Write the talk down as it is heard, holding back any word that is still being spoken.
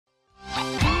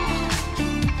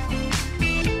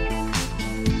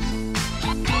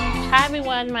Hi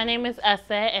everyone, my name is Ose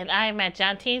and I am at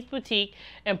Jontine's Boutique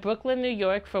in Brooklyn, New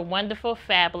York for wonderful,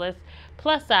 fabulous,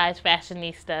 plus-size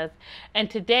fashionistas. And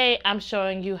today I'm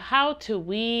showing you how to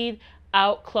weed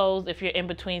out clothes if you're in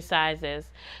between sizes.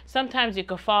 Sometimes you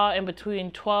can fall in between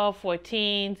 12,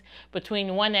 14s, between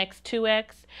 1X, 2X,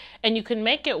 and you can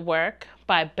make it work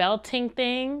by belting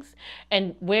things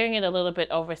and wearing it a little bit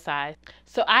oversized.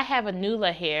 So I have a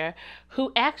Nula here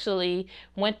who actually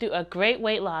went through a great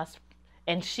weight loss,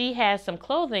 and she has some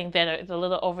clothing that is a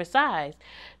little oversized.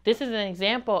 This is an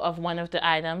example of one of the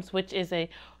items, which is a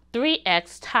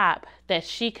 3X top that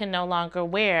she can no longer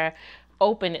wear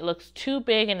open. It looks too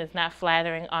big and it's not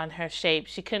flattering on her shape.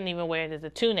 She couldn't even wear it as a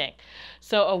tunic.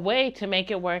 So a way to make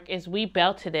it work is we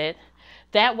belted it.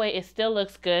 That way it still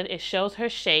looks good. It shows her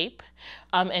shape,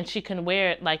 and she can wear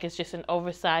it like it's just an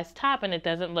oversized top and it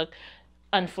doesn't look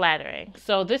unflattering.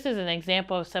 So this is an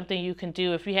example of something you can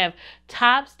do. If you have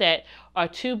tops that are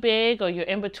too big or you're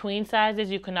in between sizes,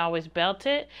 you can always belt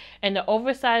it. And the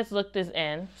oversized look is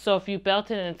in. So if you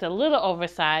belt it and it's a little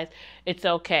oversized, it's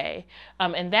okay.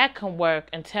 And that can work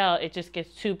until it just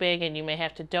gets too big and you may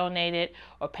have to donate it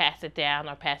or pass it down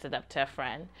or pass it up to a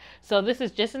friend. So this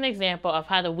is just an example of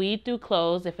how to weed through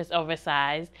clothes if it's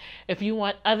oversized. If you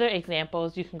want other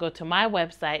examples, you can go to my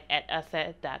website at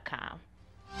ose.com.